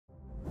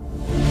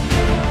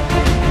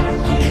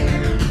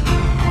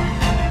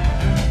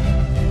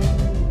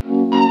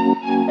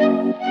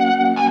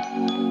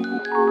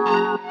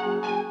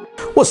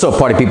What's up,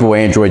 party people?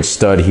 Android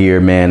Stud here,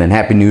 man, and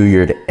happy new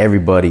year to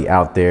everybody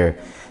out there.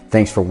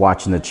 Thanks for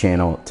watching the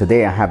channel.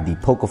 Today I have the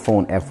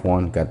Pocophone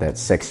F1, got that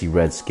sexy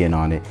red skin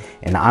on it,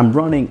 and I'm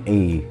running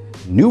a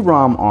new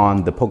ROM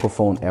on the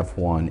Pocophone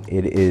F1.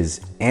 It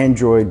is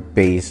Android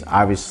based.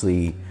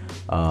 Obviously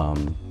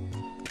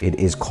it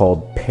is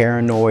called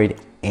Paranoid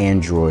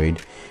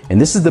Android, and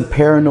this is the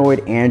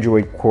Paranoid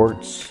Android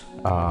Quartz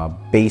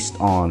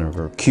based on,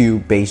 or Q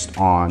based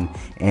on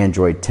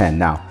Android 10.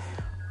 Now,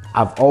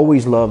 I've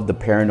always loved the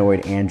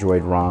Paranoid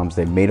Android ROMs.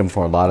 They made them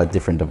for a lot of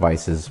different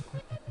devices,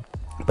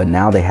 but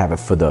now they have it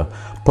for the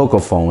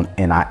Pocophone,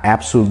 and I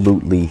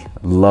absolutely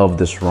love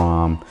this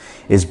ROM.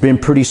 It's been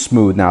pretty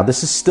smooth. Now,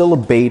 this is still a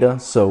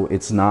beta, so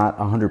it's not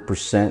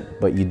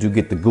 100%, but you do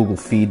get the Google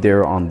feed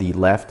there on the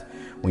left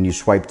when you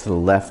swipe to the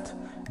left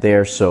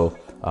there. So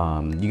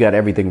you got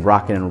everything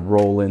rocking and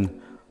rolling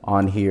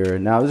on here.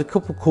 Now, there's a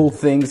couple cool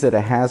things that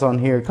it has on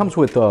here. It comes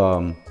with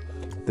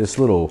this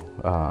little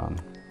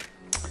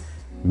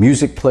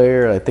music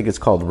player. I think it's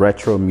called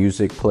retro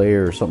music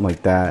player or something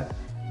like that.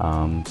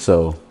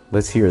 So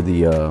let's hear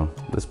the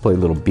let's play a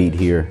little beat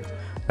here.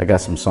 I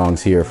got some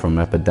songs here from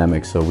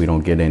Epidemic, so we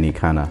don't get any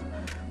kind of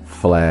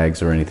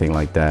flags or anything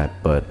like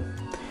that, but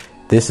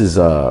this is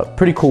a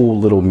pretty cool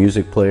little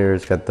music player.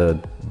 It's got the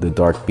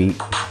dark beat.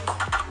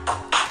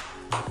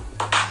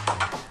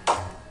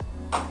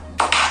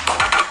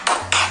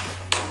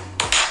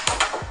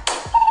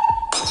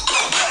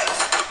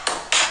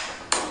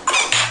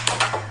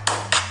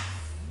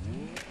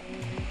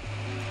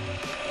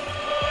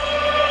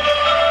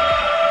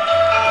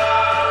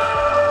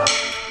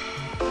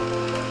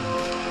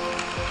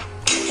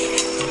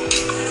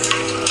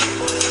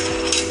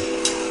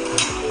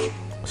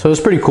 So it's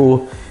pretty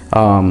cool.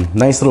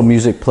 Nice little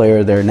music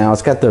player there. Now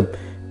it's got the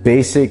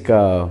basic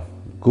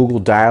Google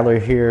dialer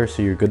here,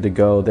 so you're good to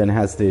go. Then it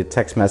has the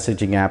text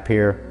messaging app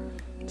here.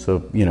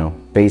 So, you know,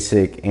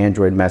 basic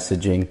Android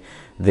messaging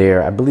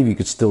there. I believe you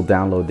could still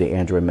download the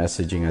Android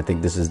messaging. I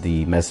think this is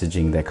the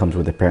messaging that comes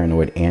with the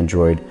Paranoid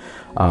Android.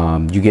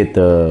 You get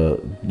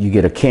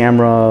a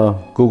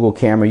camera, Google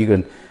camera. You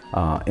can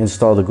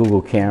install the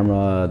Google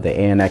camera, the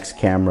ANX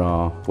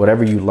camera,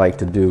 whatever you like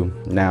to do.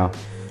 Now,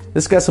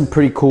 this got some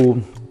pretty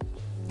cool,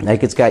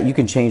 like you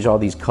can change all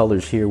these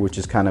colors here, which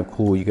is kind of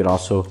cool. You could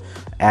also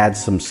add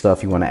some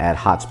stuff. You want to add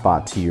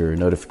hotspot to your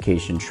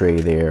notification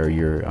tray there,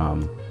 your,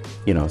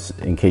 you know,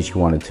 in case you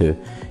wanted to,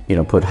 you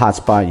know, put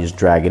hotspot, you just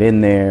drag it in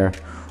there.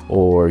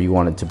 Or you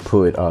wanted to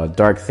put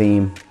dark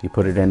theme, you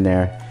put it in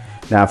there.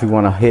 Now, if you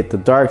want to hit the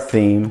dark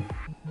theme,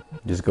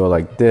 just go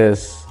like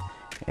this,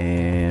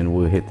 and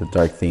we'll hit the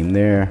dark theme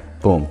there,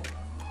 boom.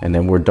 And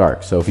then we're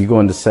dark. So if you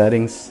go into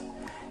settings,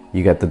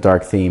 you got the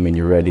dark theme and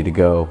you're ready to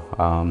go.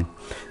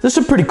 There's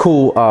some pretty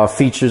cool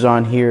features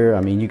on here.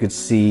 I mean, you could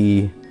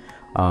see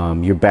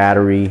your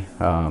battery,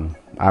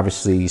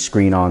 obviously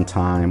screen on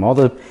time, all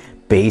the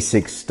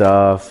basic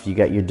stuff. You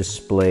got your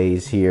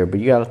displays here, but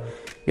you got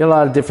a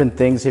lot of different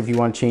things. If you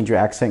want to change your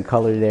accent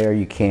color there,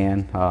 you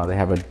can. They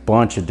have a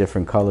bunch of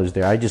different colors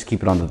there. I just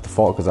keep it on the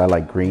default because I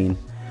like green,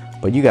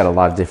 but you got a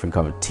lot of different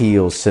colors: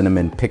 teal,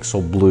 cinnamon,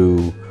 pixel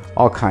blue,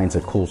 all kinds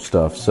of cool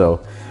stuff.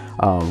 So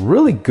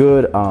really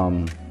good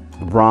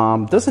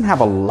ROM. Doesn't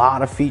have a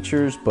lot of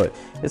features, but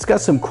it's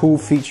got some cool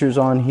features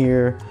on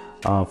here.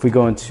 If we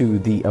go into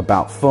the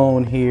About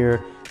Phone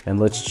here, and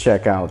let's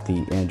check out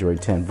the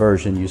Android 10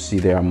 version, you see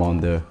there I'm on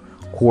the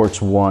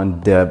Quartz 1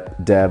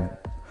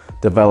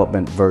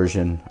 development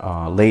version.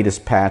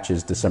 Latest patch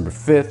is December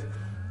 5th.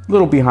 A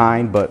little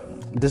behind,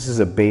 but this is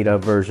a beta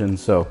version,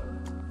 so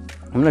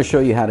I'm going to show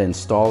you how to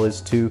install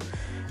this too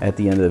at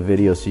the end of the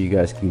video, so you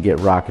guys can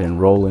get rocking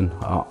and rolling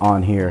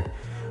on here.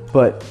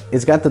 But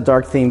it's got the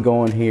dark theme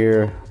going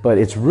here, but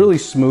it's really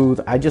smooth.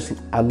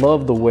 I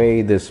love the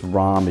way this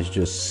ROM is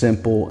just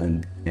simple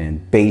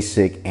and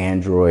basic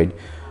Android.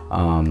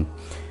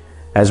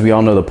 As we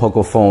all know, the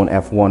Pocophone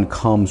F1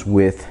 comes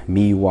with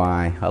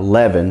MIUI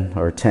 11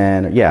 or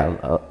 10,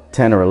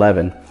 10 or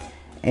 11.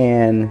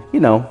 And, you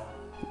know,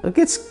 it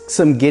gets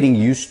some getting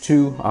used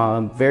to,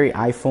 very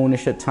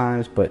iPhone-ish at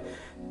times, but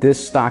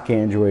this stock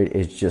Android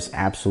is just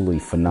absolutely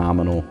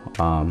phenomenal.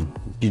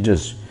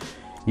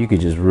 You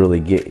could just really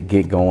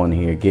get going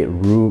here,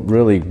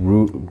 really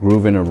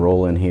grooving and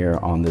rolling here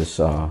on this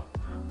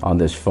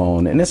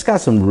phone, and it's got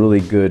some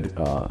really good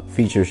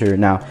features here.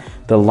 Now,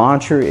 the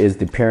launcher is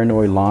the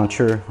Paranoid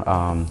launcher.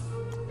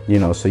 You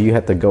know, so you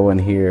have to go in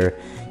here.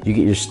 You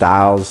get your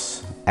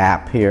Styles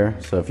app here.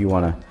 So if you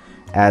want to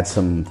add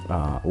some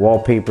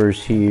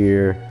wallpapers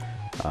here,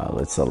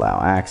 let's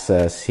allow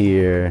access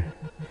here.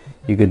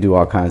 You could do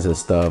all kinds of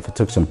stuff. I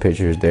took some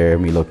pictures there,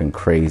 me looking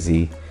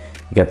crazy.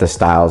 You got the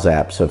Styles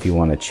app, so if you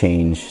want to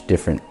change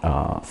different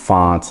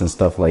fonts and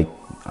stuff like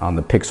on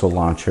the Pixel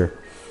launcher,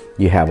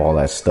 you have all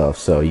that stuff.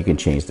 So you can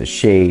change the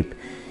shape,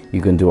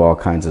 you can do all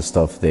kinds of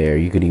stuff there.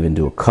 You could even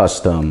do a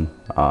custom,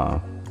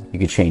 you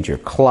could change your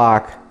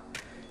clock,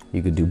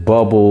 you could do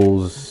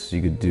bubbles,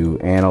 you could do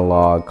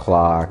analog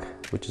clock,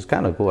 which is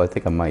kind of cool. I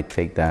think I might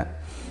take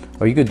that.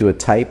 Or you could do a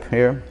type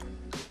here,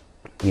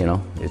 you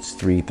know, it's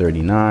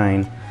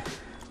 339.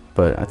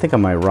 but I think I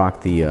might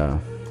rock the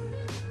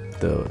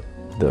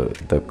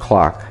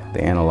clock,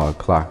 the analog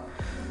clock.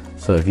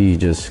 So if you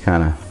just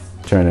kind of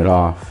turn it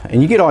off,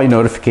 and you get all your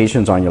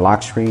notifications on your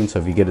lock screen. So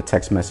if you get a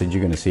text message,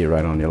 you're going to see it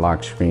right on your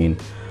lock screen.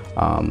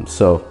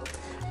 So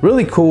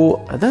really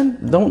cool. I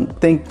don't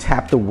think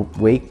tap to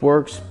wake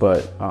works,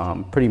 but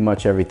pretty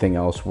much everything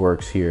else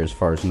works here as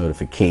far as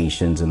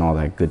notifications and all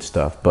that good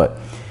stuff. But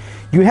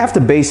you have to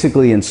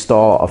basically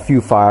install a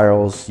few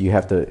files. You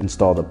have to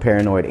install the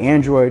Paranoid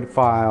Android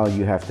file.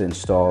 You have to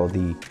install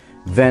the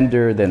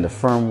vendor, then the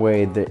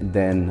firmware,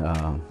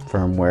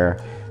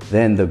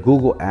 then the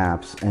Google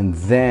apps, and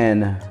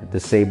then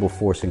disable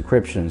force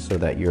encryption so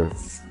that your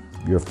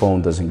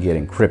phone doesn't get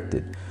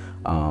encrypted.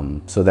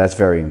 So that's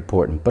very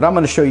important. But I'm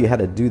going to show you how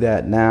to do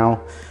that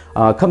now.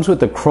 It comes with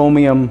the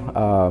Chromium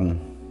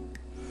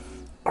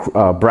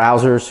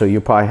browser, so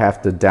you probably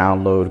have to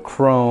download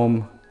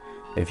Chrome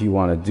if you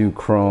want to do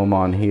Chrome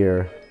on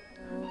here.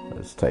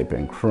 Let's type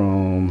in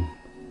Chrome.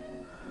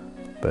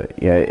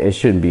 But yeah, it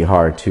shouldn't be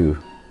hard to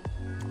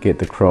get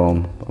the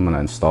Chrome. I'm going to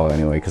install it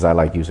anyway because I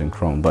like using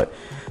Chrome. But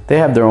they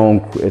have their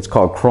own, it's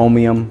called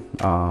Chromium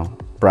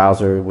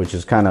browser, which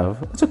is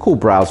it's a cool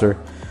browser.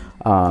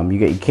 You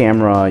get your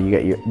camera, you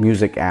get your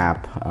music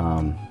app,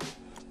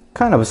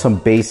 kind of some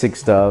basic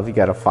stuff. You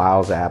got a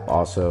files app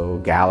also,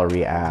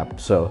 gallery app.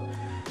 So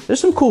there's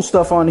some cool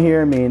stuff on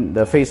here. I mean,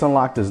 the face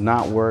unlock does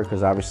not work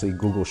because obviously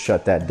Google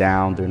shut that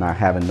down. They're not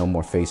having no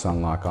more face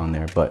unlock on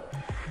there. But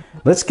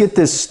let's get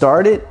this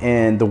started.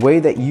 And the way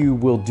that you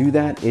will do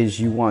that is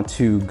you want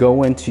to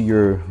go into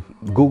your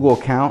Google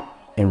account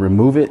and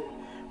remove it.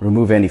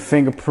 Remove any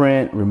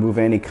fingerprint, remove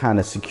any kind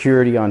of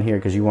security on here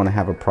because you want to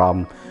have a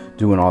problem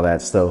doing all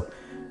that. So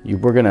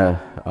we're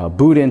gonna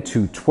boot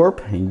into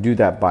TWRP, and you do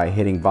that by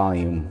hitting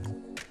volume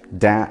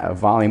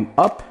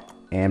up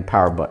and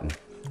power button.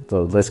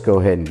 So let's go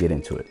ahead and get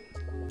into it.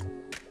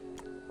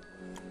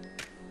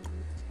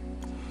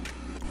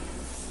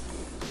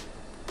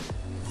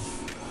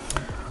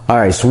 All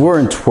right, so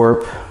we're in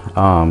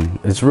TWRP.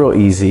 It's real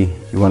easy.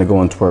 You want to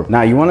go in TWRP.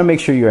 Now you want to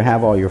make sure you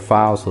have all your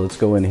files. So let's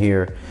go in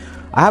here.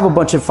 I have a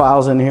bunch of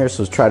files in here,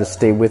 so try to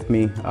stay with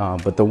me.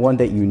 But the one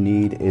that you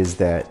need is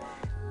that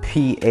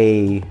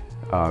PA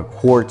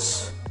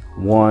Quartz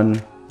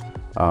 1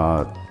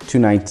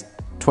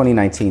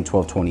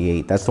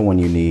 2019-1228. That's the one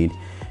you need.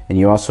 And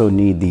you also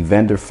need the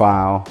vendor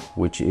file,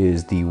 which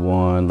is the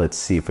one, let's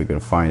see if we can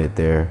find it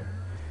there.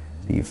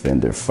 The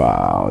vendor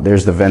file.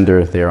 There's the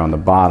vendor there on the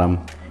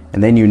bottom.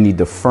 And then you need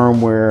the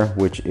firmware,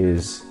 which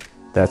is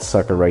that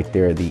sucker right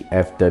there, the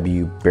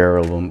FW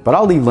Barrelum. But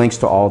I'll leave links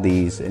to all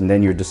these, and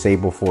then your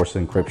disable force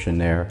encryption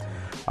there.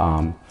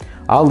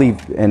 I'll leave,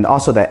 and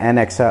also that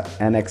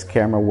NX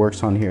camera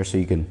works on here, so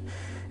you can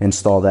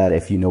install that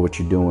if you know what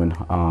you're doing.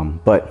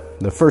 But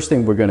the first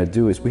thing we're gonna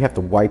do is we have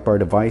to wipe our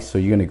device. So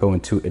you're gonna go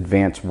into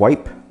advanced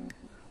wipe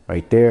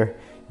right there.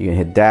 You can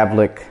hit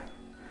double-click,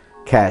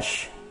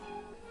 cache,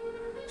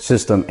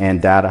 system,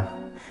 and data.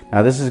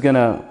 Now this is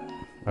gonna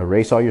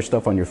erase all your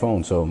stuff on your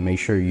phone, so make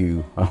sure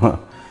you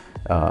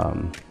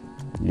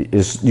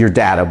is your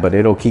data, but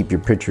it'll keep your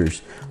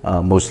pictures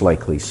most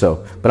likely.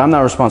 So, but I'm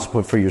not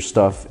responsible for your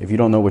stuff. If you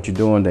don't know what you're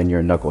doing, then you're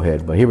a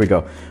knucklehead. But here we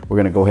go. We're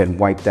gonna go ahead and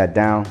wipe that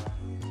down.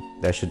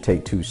 That should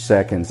take 2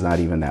 seconds, not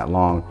even that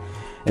long.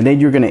 And then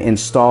you're gonna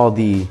install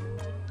the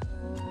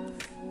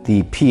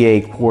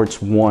PA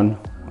Quartz 1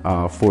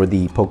 for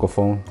the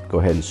Pocophone. Go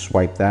ahead and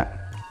swipe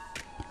that.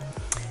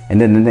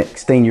 And then the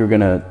next thing you're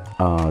gonna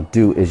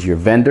do is your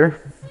vendor,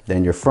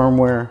 then your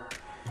firmware,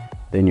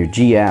 then your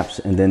G apps,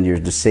 and then your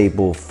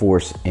disable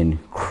force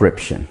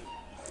encryption.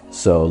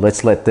 So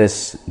let's let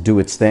this do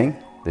its thing.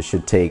 This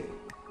should take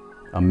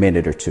a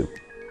minute or two.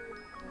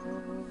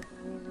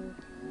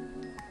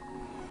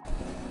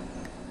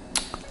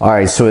 All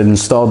right, so it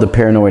installed the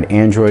Paranoid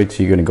Android.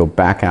 So you're gonna go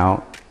back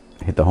out,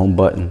 hit the home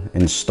button,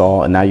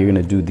 install, and now you're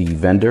gonna do the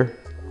vendor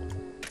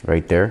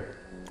right there.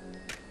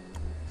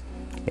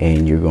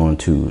 And you're going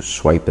to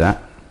swipe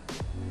that.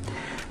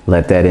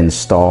 Let that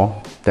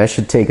install. That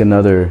should take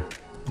another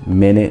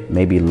minute,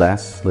 maybe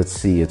less. Let's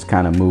see, it's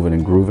kind of moving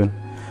and grooving.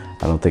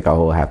 I don't think I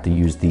will have to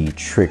use the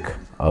trick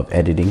of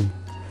editing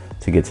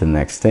to get to the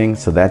next thing.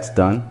 So that's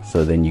done.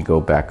 So then you go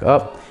back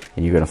up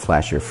and you're gonna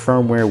flash your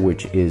firmware,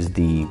 which is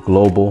the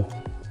global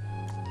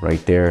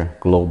right there,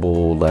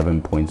 global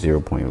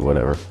 11.0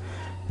 whatever.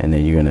 And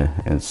then you're gonna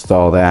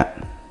install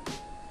that.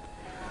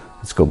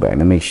 Let's go back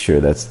and make sure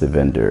that's the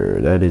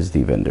vendor. That is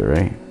the vendor,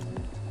 right?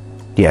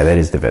 Yeah, that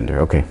is the vendor,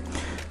 okay.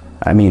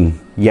 I mean,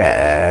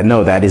 yeah,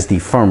 no, that is the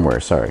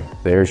firmware, sorry.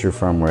 There's your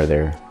firmware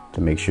there to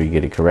make sure you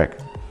get it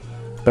correct.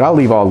 But I'll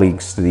leave all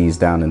links to these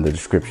down in the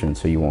description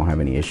so you won't have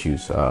any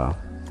issues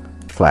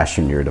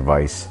flashing your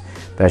device.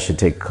 That should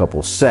take a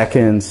couple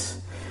seconds.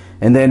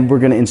 And then we're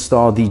gonna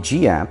install the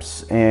G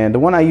apps. And the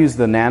one I use,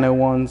 the nano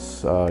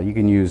ones, you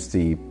can use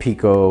the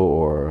Pico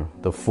or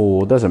the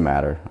full, it doesn't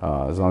matter,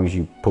 as long as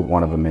you put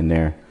one of them in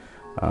there.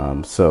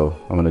 So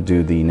I'm gonna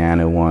do the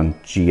nano one,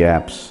 G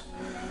apps,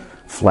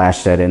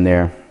 flash that in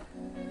there.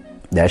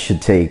 That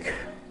should take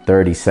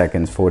 30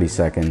 seconds, 40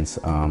 seconds.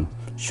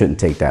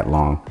 Shouldn't take that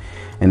long.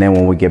 And then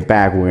when we get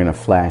back, we're gonna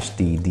flash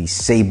the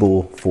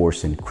disable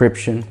force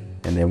encryption,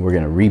 and then we're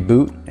gonna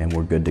reboot and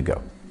we're good to go.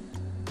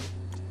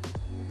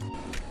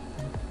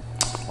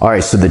 All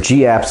right, so the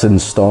G app's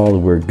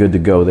installed, we're good to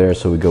go there.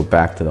 So we go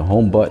back to the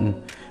home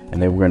button, and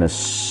then we're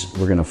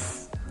gonna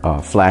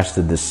flash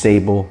the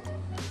disable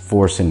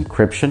force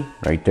encryption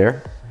right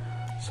there.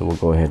 So we'll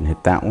go ahead and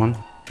hit that one,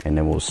 and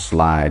then we'll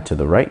slide to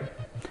the right.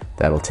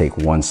 That'll take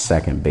 1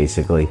 second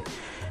basically.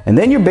 And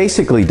then you're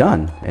basically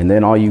done. And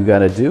then all you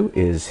gotta do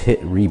is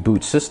hit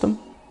reboot system.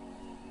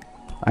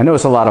 I know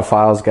it's a lot of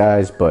files,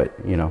 guys, but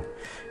you know,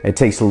 it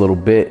takes a little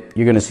bit.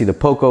 You're gonna see the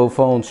Poco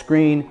phone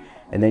screen,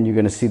 and then you're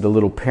gonna see the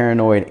little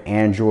Paranoid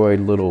Android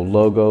little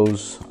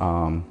logos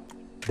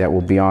that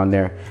will be on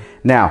there.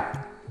 Now,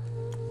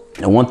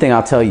 and one thing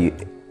I'll tell you,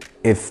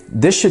 if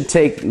this should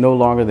take no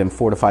longer than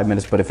 4 to 5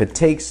 minutes, but if it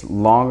takes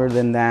longer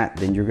than that,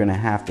 then you're gonna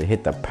have to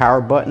hit the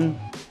power button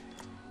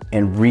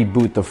and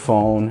reboot the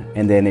phone,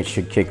 and then it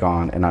should kick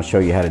on, and I'll show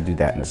you how to do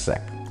that in a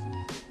sec.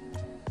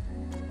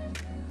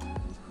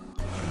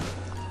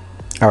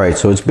 All right,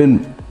 so it's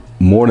been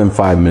more than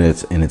 5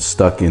 minutes and it's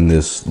stuck in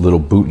this little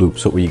boot loop.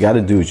 So what you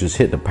gotta do is just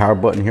hit the power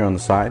button here on the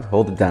side,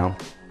 hold it down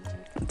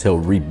until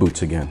it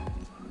reboots again.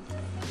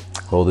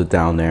 Hold it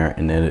down there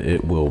and then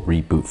it will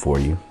reboot for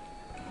you.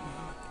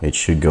 It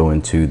should go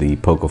into the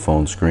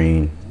Pocophone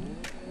screen.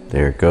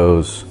 There it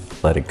goes,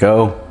 let it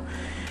go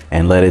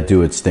and let it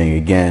do its thing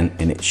again,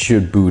 and it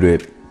should boot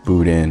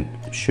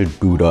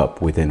up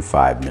within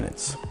 5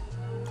 minutes.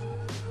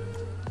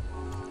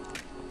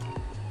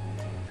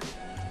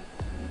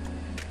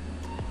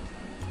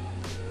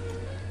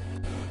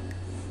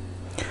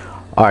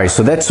 All right,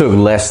 so that took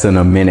less than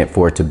a minute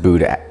for it to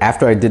boot.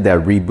 After I did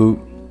that reboot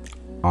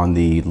on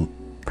the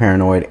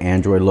Paranoid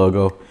Android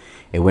logo,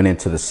 it went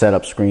into the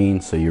setup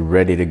screen, so you're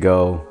ready to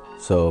go.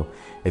 So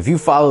if you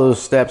follow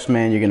those steps,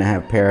 man, you're gonna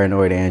have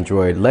Paranoid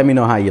Android. Let me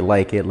know how you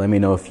like it. Let me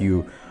know if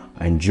you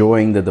are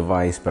enjoying the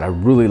device, but I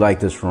really like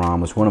this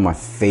ROM. It's one of my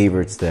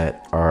favorites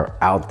that are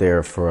out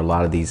there for a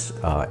lot of these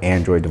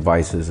Android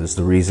devices. It's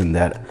the reason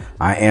that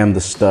I am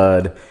the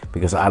stud,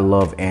 because I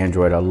love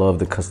Android. I love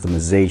the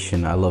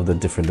customization. I love the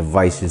different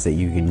devices that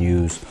you can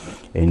use,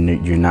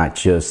 and you're not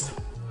just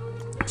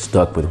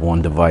stuck with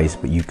one device,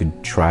 but you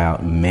could try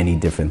out many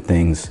different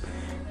things,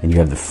 and you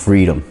have the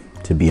freedom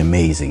to be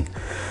amazing.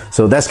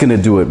 So that's gonna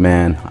do it,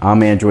 man.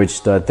 I'm Android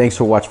Stud. Thanks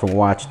so much for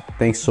watching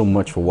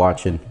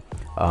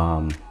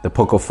the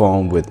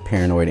Pocophone with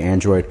Paranoid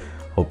Android.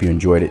 Hope you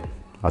enjoyed it.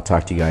 I'll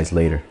talk to you guys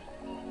later.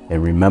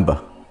 And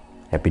remember,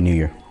 Happy New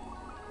Year.